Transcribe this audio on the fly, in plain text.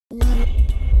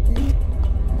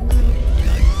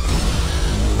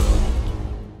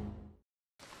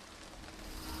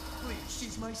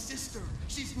sister.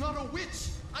 She's not a witch.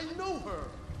 I know her.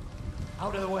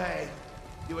 Out of the way.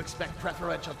 You expect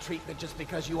preferential treatment just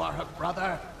because you are her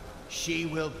brother? She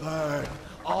will burn.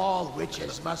 All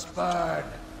witches must burn.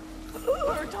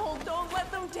 We're told don't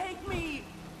let them take me.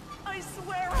 I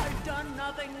swear I've done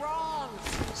nothing wrong.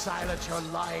 Silence your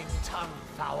lying tongue,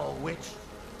 foul witch.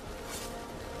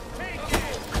 Take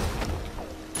it!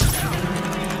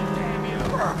 Damn you!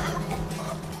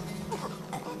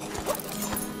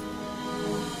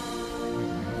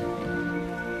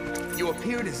 You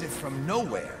appeared as if from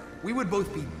nowhere. We would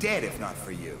both be dead if not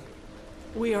for you.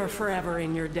 We are forever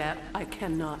in your debt. I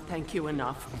cannot thank you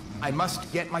enough. I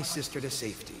must get my sister to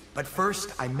safety. But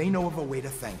first, I may know of a way to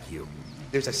thank you.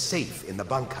 There's a safe in the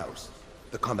bunkhouse.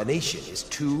 The combination is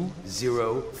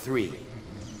 203.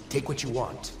 Take what you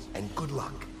want, and good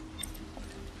luck.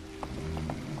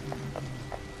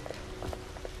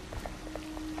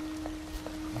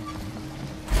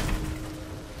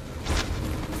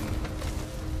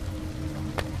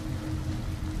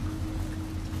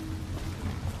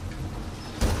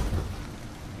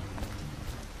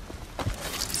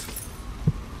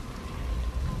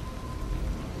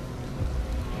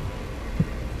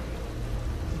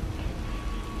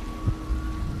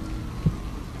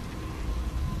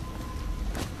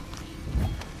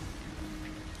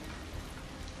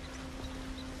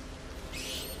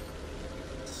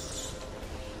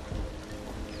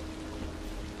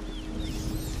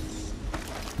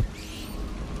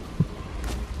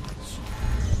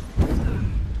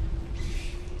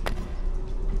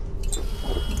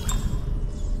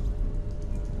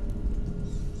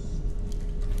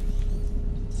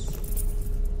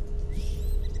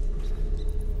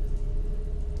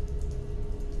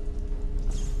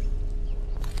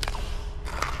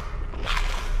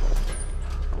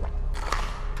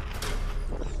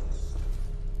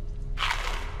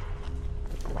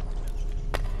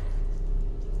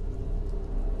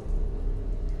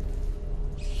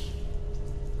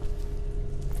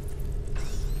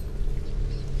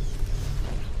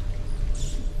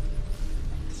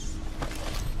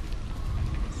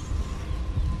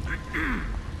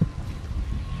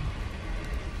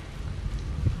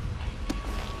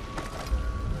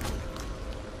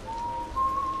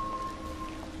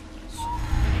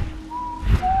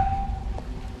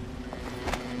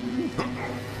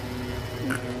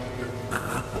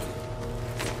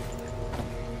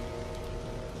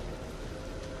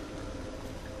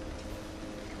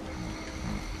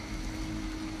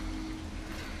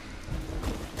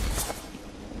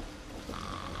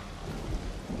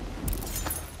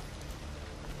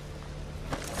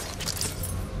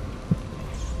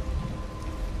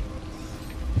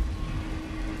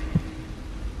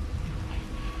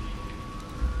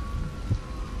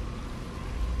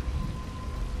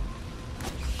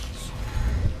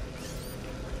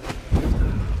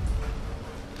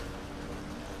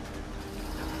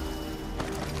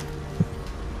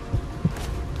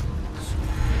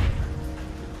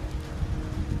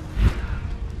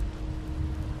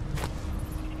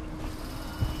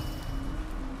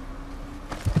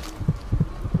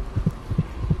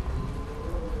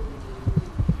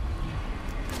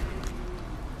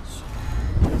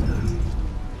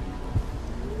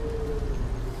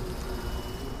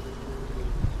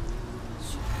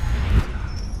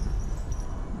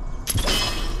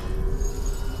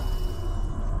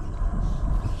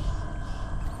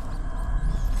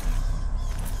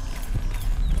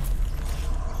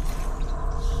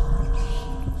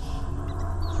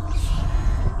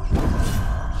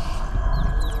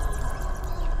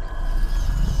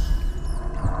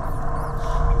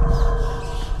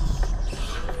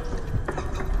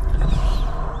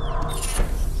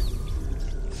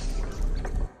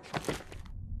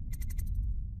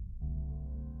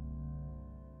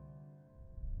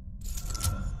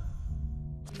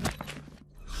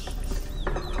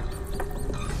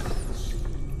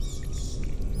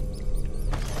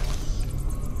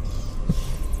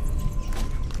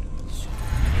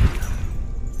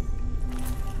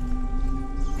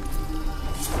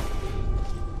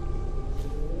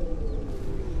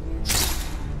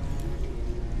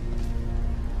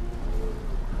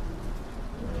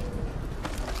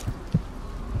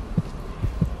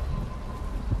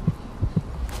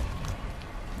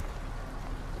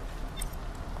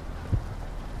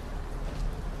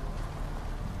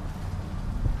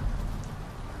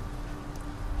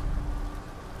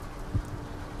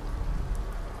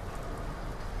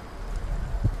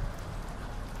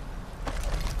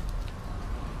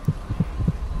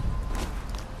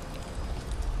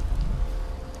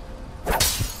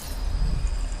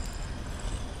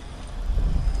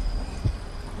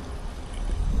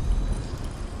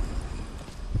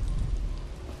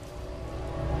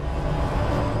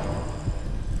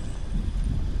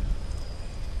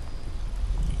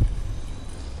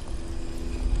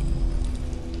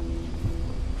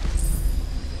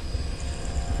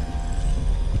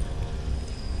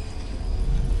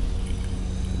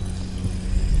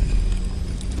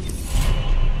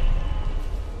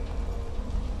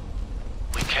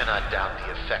 cannot doubt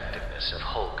the effectiveness of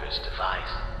Holger's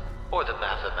device, or the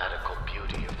mathematical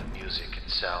beauty of the music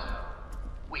itself.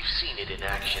 We've seen it in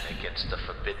action against the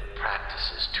forbidden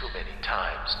practices too many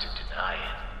times to deny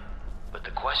it. But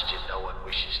the question no one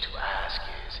wishes to ask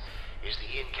is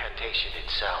the incantation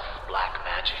itself black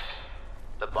magic?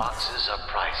 The boxes are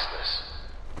priceless,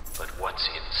 but what's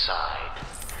inside?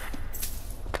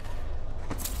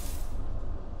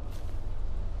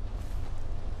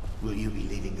 Will you be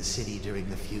leaving the city during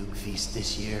the Fugue Feast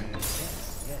this year? Yes.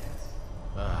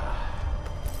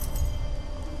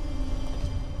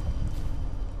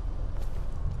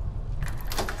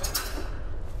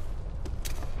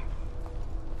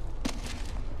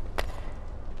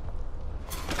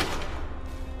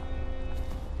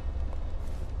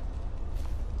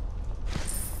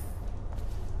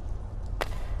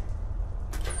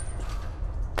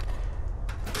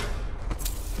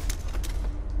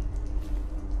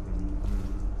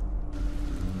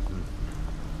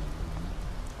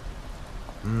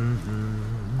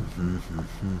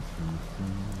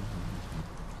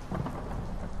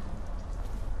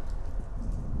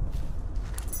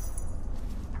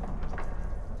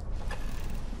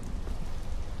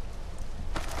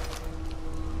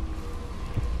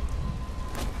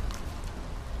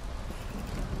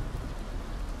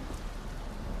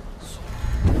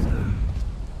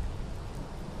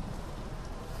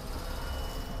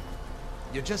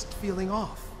 You're just feeling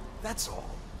off, that's all.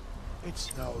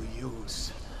 It's no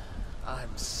use. I'm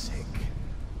sick.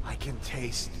 I can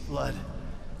taste blood.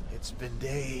 It's been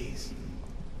days.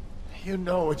 You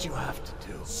know what you have to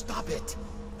do. Stop it!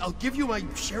 I'll give you my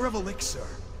share of elixir.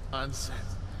 Nonsense.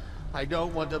 I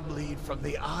don't want to bleed from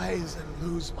the eyes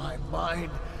and lose my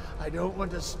mind. I don't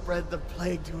want to spread the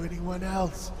plague to anyone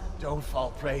else. Don't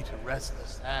fall prey to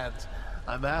restless hands.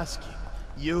 I'm asking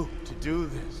you to do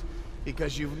this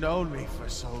because you've known me for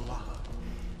so long.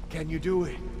 Can you do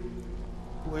it?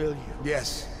 Will you?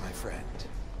 Yes, my friend.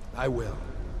 I will.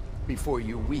 Before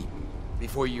you weep.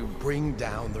 Before you bring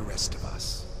down the rest of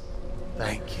us.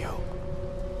 Thank you.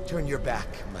 Turn your back,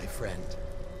 my friend.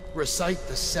 Recite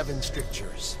the 7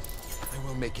 strictures. I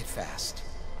will make it fast.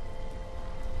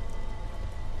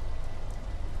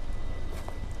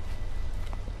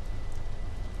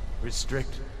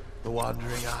 Restrict the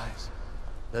wandering eyes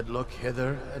that look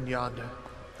hither and yonder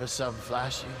for some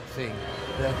flashing thing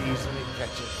that easily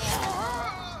catches.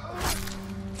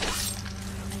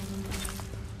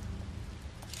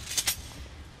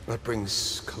 What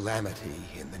brings calamity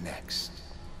in the next?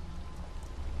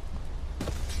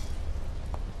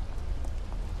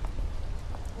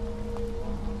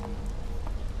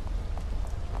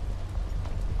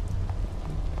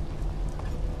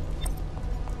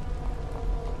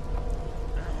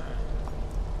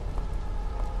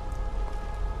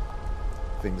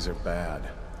 Things are bad.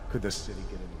 Could the city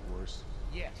get any worse?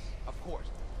 Yes, of course.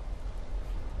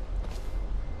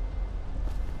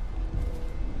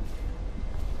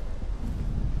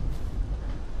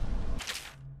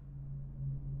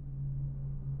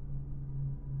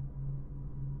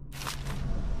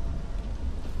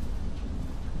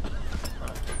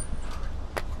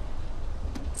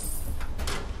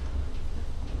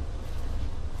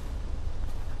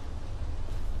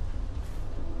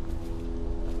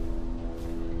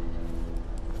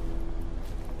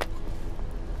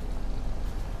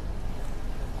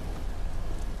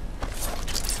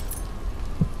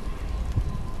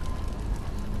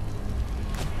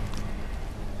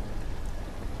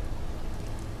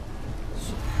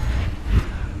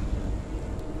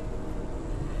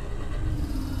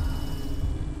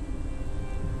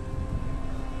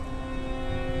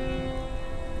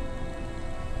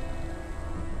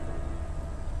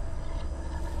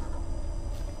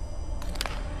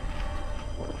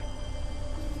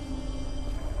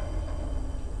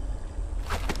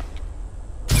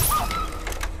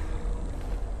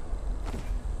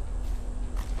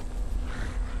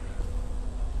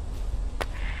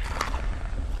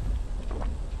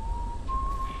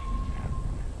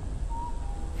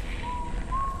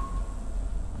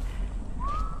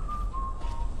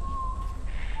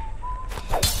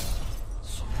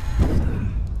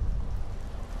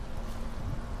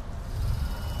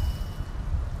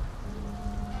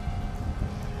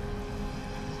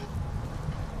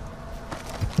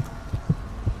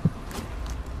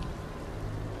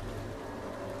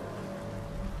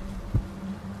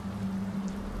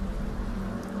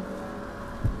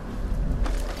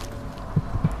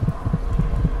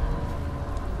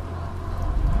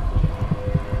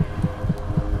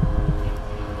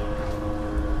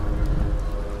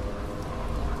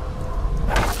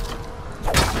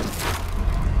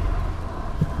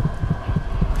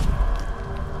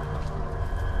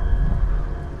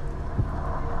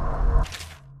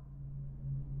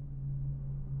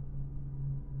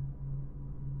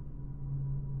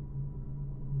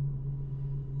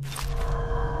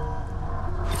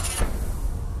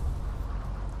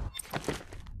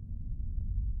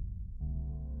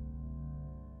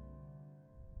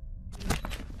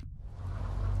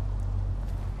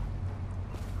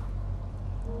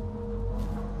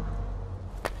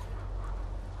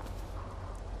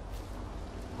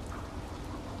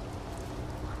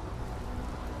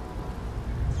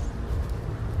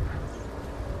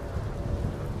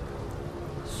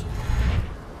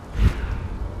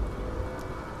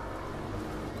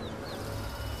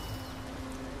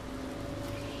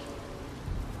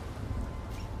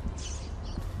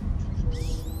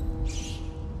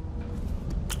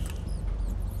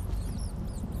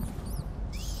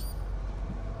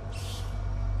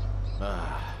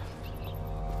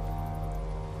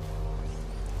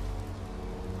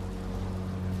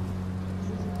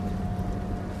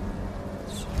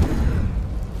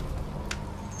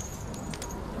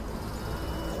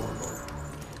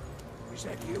 Is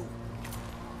that you?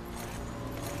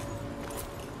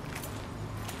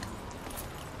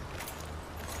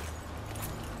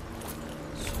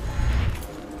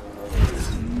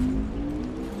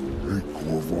 Hey,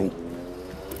 Corvo.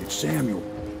 It's Samuel.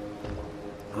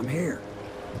 I'm here.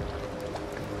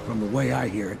 From the way I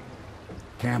hear it,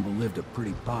 Campbell lived a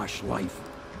pretty posh life.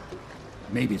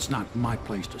 Maybe it's not my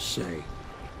place to say,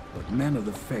 but men of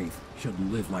the faith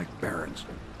shouldn't live like barons.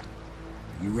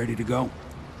 You ready to go?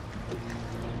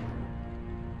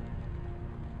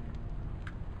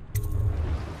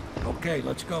 Okay,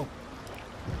 let's go.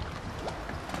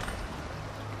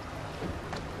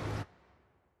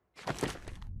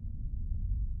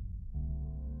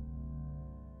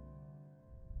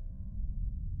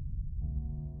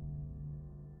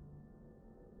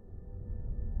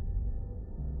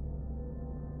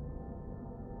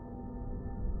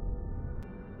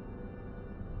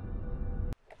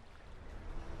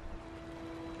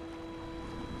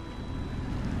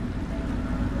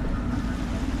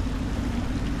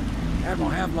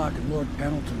 Admiral Havelock and Lord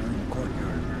Pendleton are in the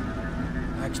courtyard.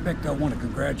 I expect they'll want to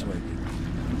congratulate you.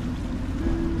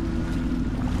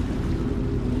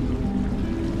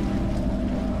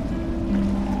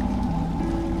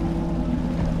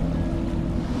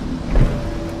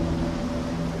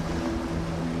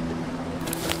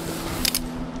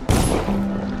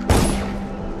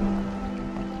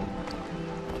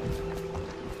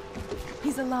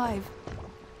 He's alive.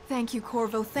 Thank you,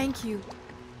 Corvo, thank you.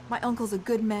 My uncle's a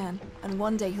good man, and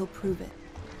one day he'll prove it.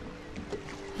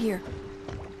 Here.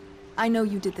 I know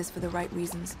you did this for the right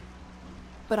reasons,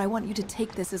 but I want you to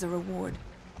take this as a reward.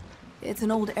 It's an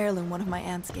old heirloom one of my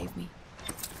aunts gave me.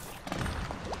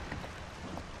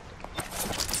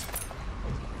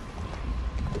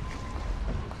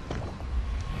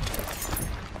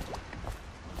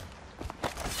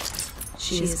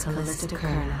 She is Callista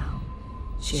Kurnow.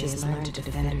 She has learned to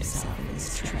defend herself in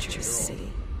this treacherous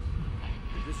city.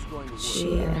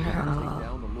 She and her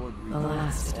uncle, the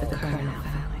last of the Kurnow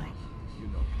family.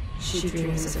 She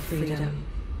dreams of freedom,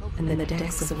 and the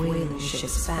decks of whaling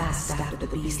ships fast after the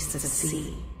beasts of the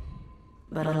sea.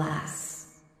 But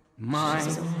alas...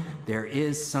 There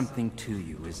is something to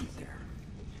you, isn't there?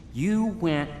 You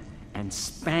went and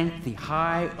spanked the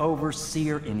High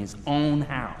Overseer in his own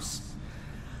house.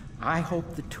 I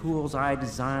hope the tools I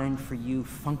designed for you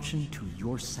function to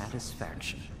your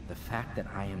satisfaction. The fact that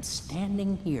I am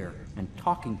standing here and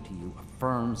talking to you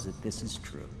affirms that this is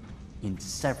true, in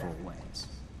several ways.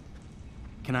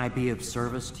 Can I be of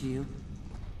service to you?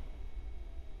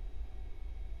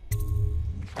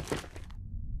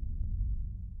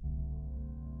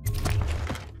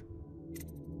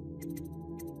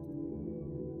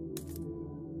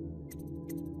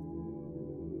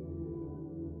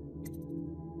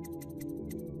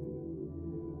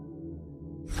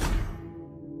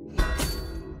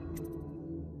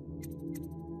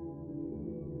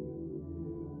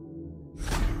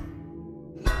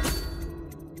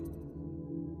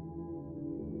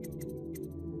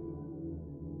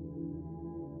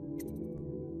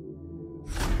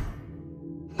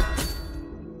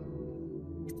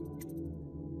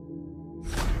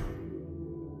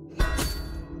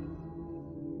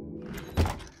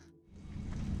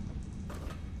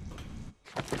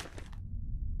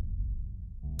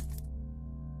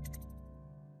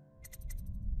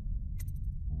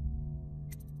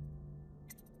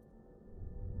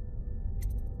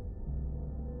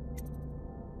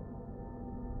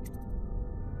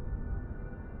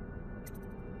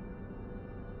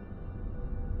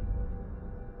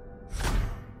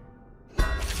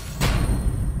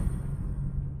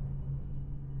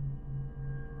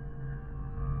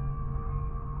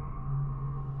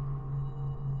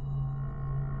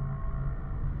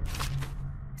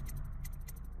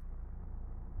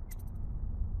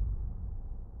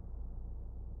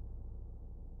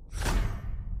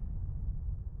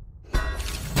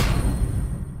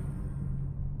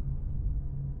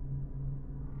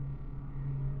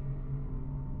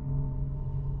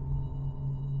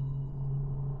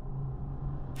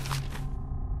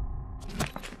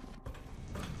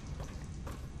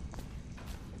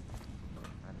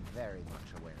 Very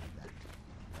much aware of that.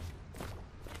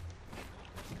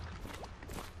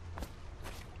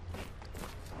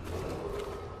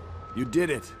 You did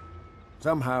it!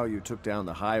 Somehow you took down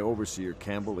the High Overseer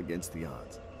Campbell against the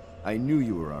odds. I knew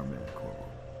you were our man, Corvo.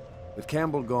 With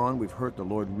Campbell gone, we've hurt the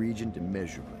Lord Regent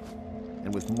immeasurably.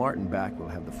 And with Martin back, we'll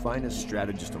have the finest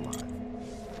strategist alive.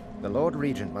 The Lord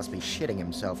Regent must be shitting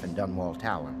himself in Dunwall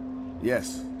Tower.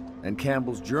 Yes, and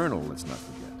Campbell's journal, let's not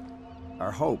forget.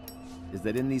 Our hope is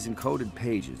that in these encoded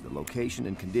pages, the location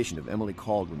and condition of Emily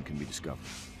Caldwin can be discovered.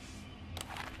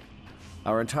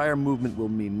 Our entire movement will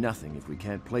mean nothing if we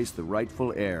can't place the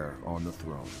rightful heir on the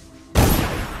throne.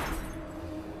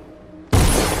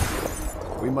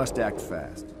 We must act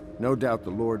fast. No doubt the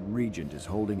Lord Regent is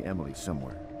holding Emily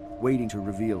somewhere, waiting to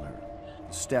reveal her,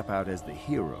 to step out as the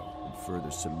hero and further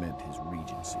cement his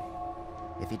regency.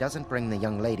 If he doesn't bring the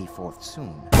young lady forth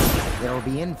soon, there will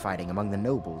be infighting among the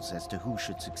nobles as to who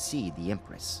should succeed the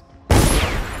Empress.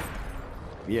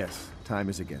 Yes, time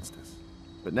is against us.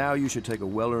 But now you should take a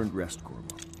well-earned rest, Corvo.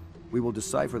 We will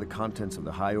decipher the contents of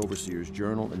the High Overseer's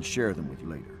journal and share them with you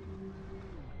later.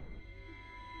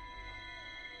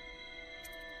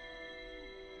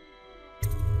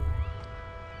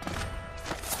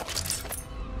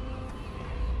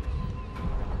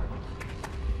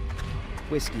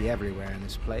 Whiskey everywhere in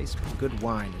this place, but good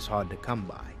wine is hard to come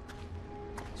by.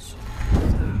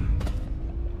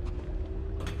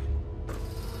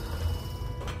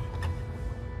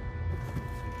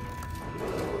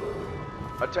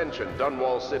 Attention,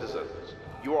 Dunwall citizens.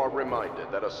 You are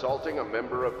reminded that assaulting a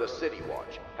member of the City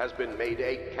Watch has been made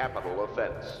a capital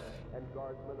offense. And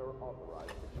guardsmen are authorized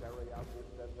to carry out this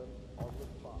sentence on the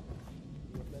spot.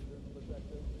 The offender's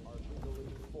possessions are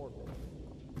legally forfeited.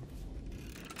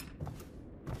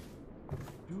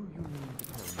 Do you mean to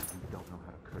tell me you don't know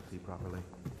how to curtsy properly?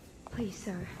 Please,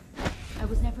 sir. I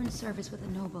was never in service with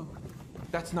a noble.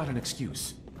 That's not an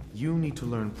excuse. You need to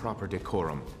learn proper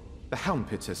decorum. The Hound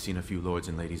Pits has seen a few lords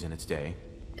and ladies in its day.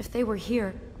 If they were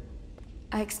here,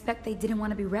 I expect they didn't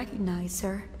want to be recognized,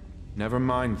 sir. Never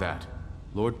mind that.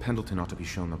 Lord Pendleton ought to be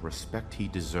shown the respect he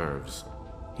deserves.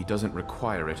 He doesn't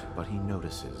require it, but he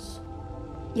notices.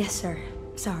 Yes, sir.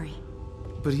 Sorry.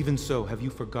 But even so, have you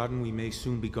forgotten we may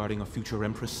soon be guarding a future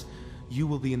Empress? You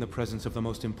will be in the presence of the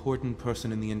most important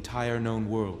person in the entire known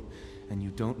world, and you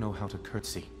don't know how to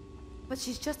curtsy. But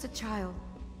she's just a child,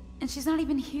 and she's not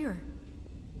even here.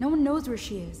 No one knows where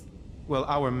she is. Well,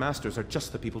 our masters are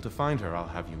just the people to find her, I'll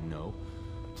have you know.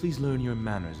 Please learn your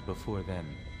manners before then.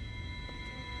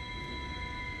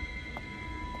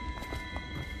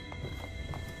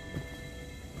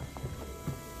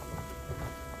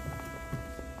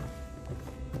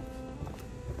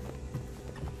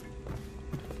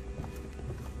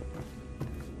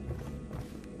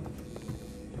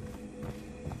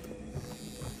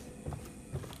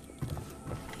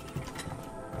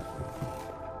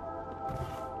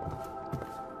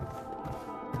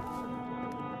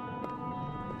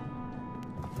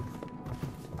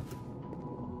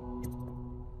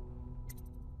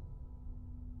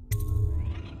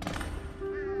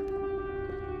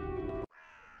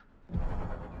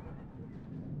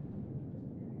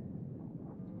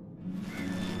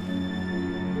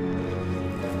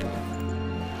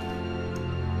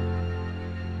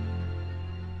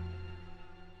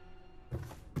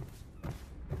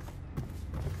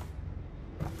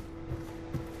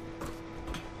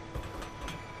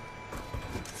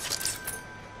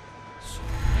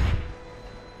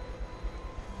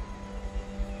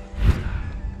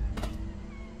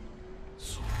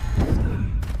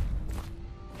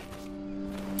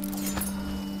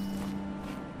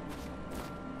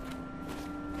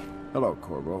 Hello,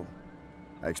 Corvo.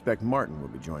 I expect Martin will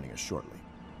be joining us shortly.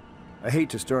 I hate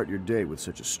to start your day with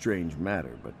such a strange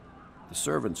matter, but the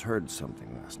servants heard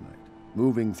something last night,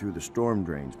 moving through the storm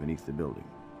drains beneath the building.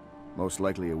 Most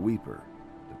likely a weeper,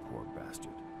 the poor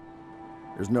bastard.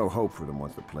 There's no hope for them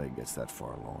once the plague gets that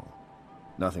far along.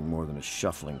 Nothing more than a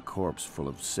shuffling corpse full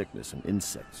of sickness and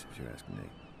insects, if you ask me.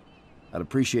 I'd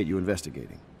appreciate you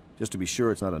investigating, just to be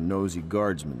sure it's not a nosy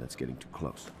guardsman that's getting too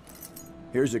close.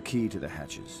 Here's a key to the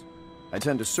hatches. I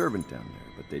tend a servant down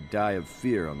there, but they die of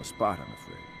fear on the spot, I'm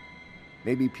afraid.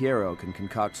 Maybe Piero can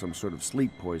concoct some sort of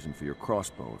sleep poison for your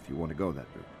crossbow if you want to go that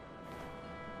route.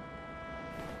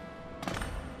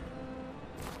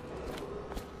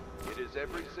 It is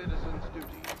every citizen's duty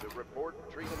to report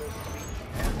treasonous speech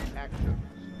and actions.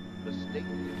 The state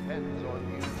depends on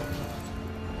you.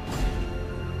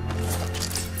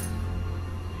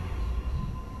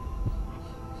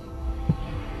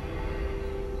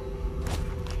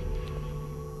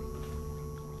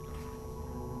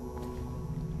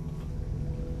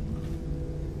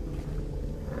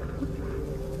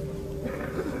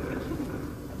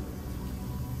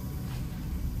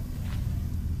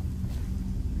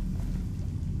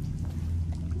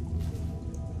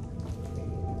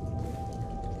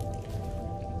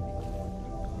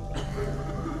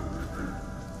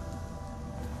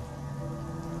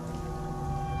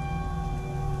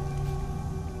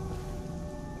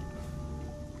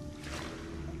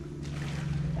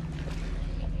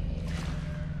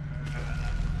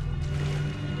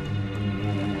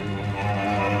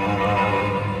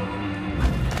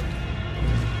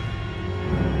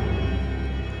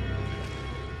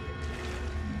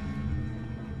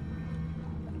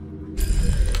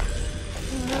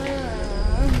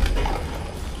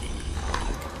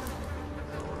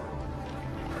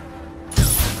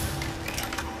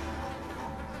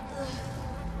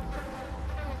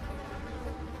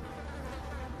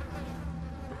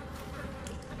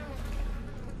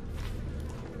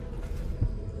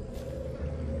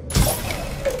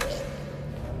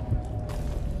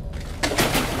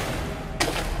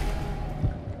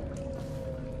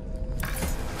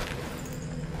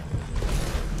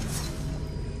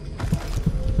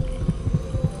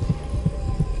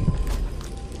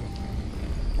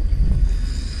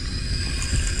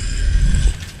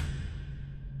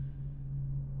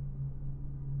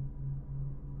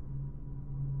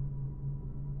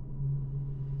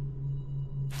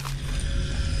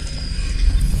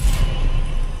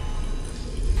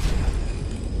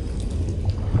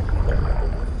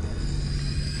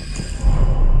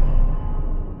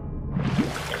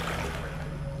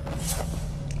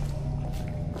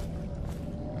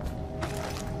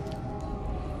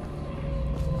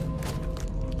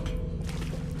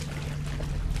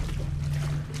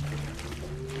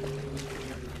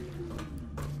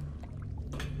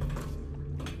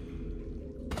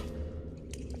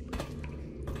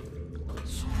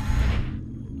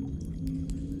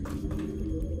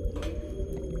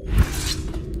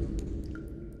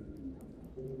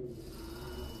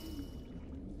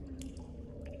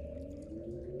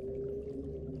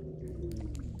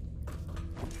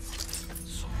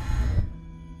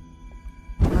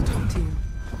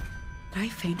 I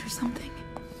faint or something?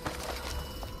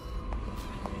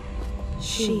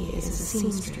 She is a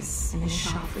seamstress in a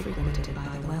shop frequented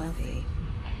by the wealthy.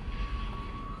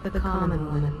 The common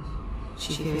woman,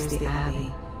 she fears the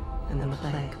Abbey and the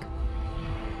plague.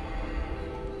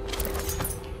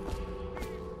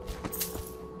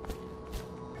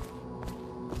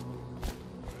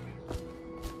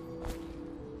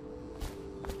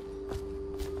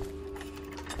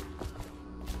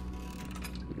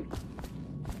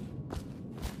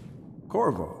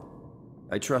 Corvo,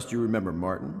 I trust you remember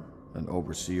Martin, an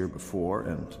overseer before,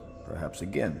 and perhaps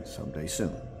again someday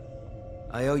soon.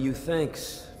 I owe you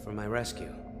thanks for my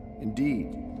rescue.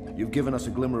 Indeed. You've given us a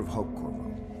glimmer of hope, Corvo.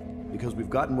 Because we've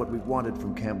gotten what we've wanted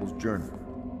from Campbell's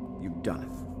journal. You've done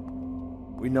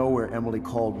it. We know where Emily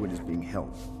Caldwell is being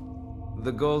held.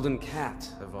 The Golden Cat,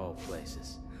 of all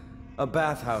places. A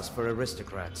bathhouse for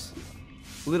aristocrats.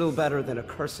 Little better than a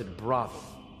cursed brothel.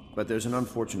 But there's an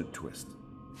unfortunate twist.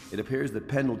 It appears that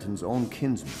Pendleton's own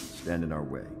kinsmen stand in our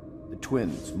way. The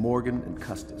twins, Morgan and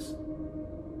Custis.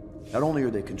 Not only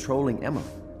are they controlling Emily,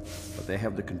 but they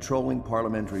have the controlling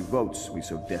parliamentary votes we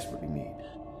so desperately need.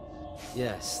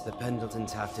 Yes, the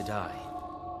Pendletons have to die.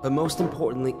 But most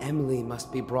importantly, Emily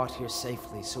must be brought here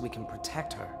safely so we can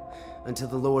protect her until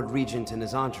the Lord Regent and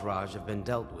his entourage have been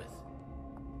dealt with.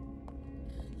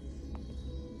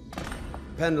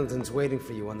 Pendleton's waiting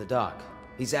for you on the dock.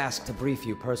 He's asked to brief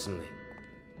you personally.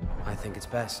 I think it's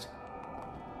best.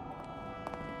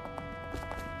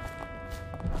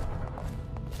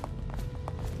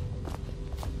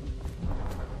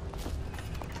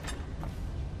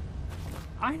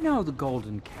 I know the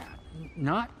Golden Cat,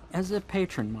 not as a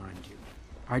patron, mind you.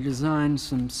 I designed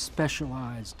some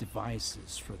specialized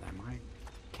devices for them. I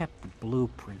kept the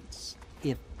blueprints,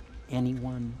 if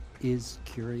anyone is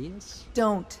curious.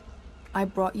 Don't. I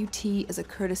brought you tea as a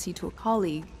courtesy to a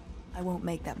colleague. I won't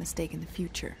make that mistake in the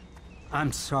future.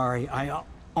 I'm sorry, I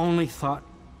only thought...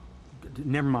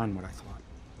 Never mind what I thought.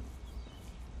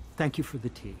 Thank you for the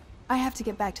tea. I have to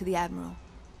get back to the Admiral.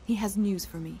 He has news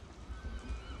for me.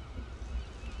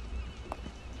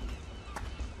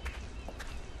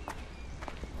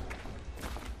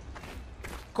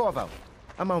 Corvo,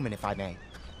 a moment if I may.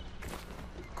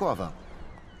 Corvo,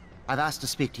 I've asked to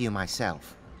speak to you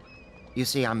myself. You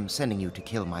see, I'm sending you to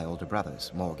kill my older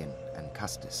brothers, Morgan and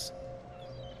Custis.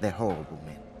 They're horrible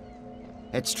men.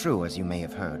 It's true, as you may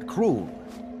have heard, cruel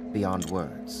beyond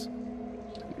words.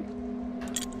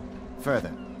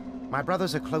 Further, my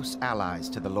brothers are close allies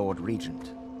to the Lord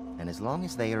Regent, and as long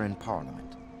as they are in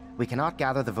Parliament, we cannot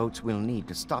gather the votes we'll need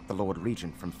to stop the Lord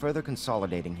Regent from further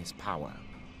consolidating his power.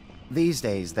 These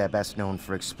days, they're best known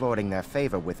for exploiting their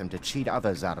favor with him to cheat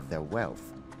others out of their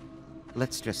wealth.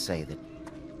 Let's just say that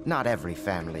not every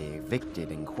family evicted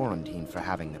and quarantined for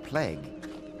having the plague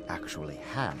actually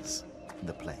has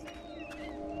the plague.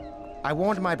 I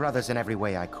warned my brothers in every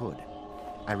way I could.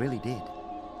 I really did.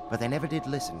 But they never did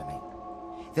listen to me.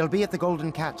 They'll be at the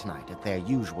Golden Cat tonight at their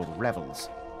usual revels.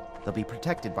 They'll be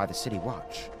protected by the City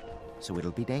Watch, so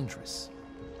it'll be dangerous.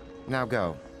 Now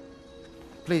go.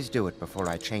 Please do it before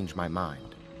I change my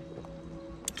mind.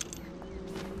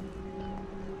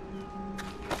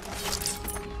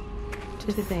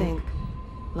 To think,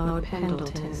 Lord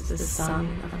Pendleton is the son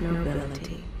of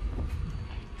nobility.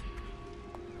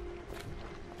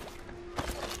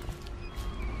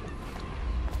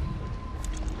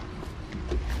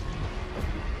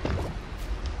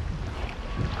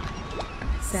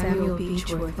 Samuel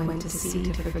Beechworth went to sea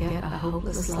to forget a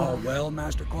hopeless love. All well,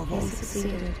 Master Corvo? He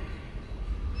succeeded.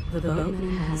 The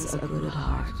boatman has a good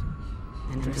heart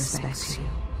and respects you.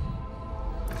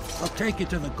 I'll take you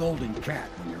to the Golden Cat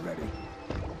when you're ready.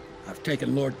 I've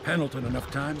taken Lord Pendleton enough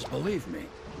times, believe me.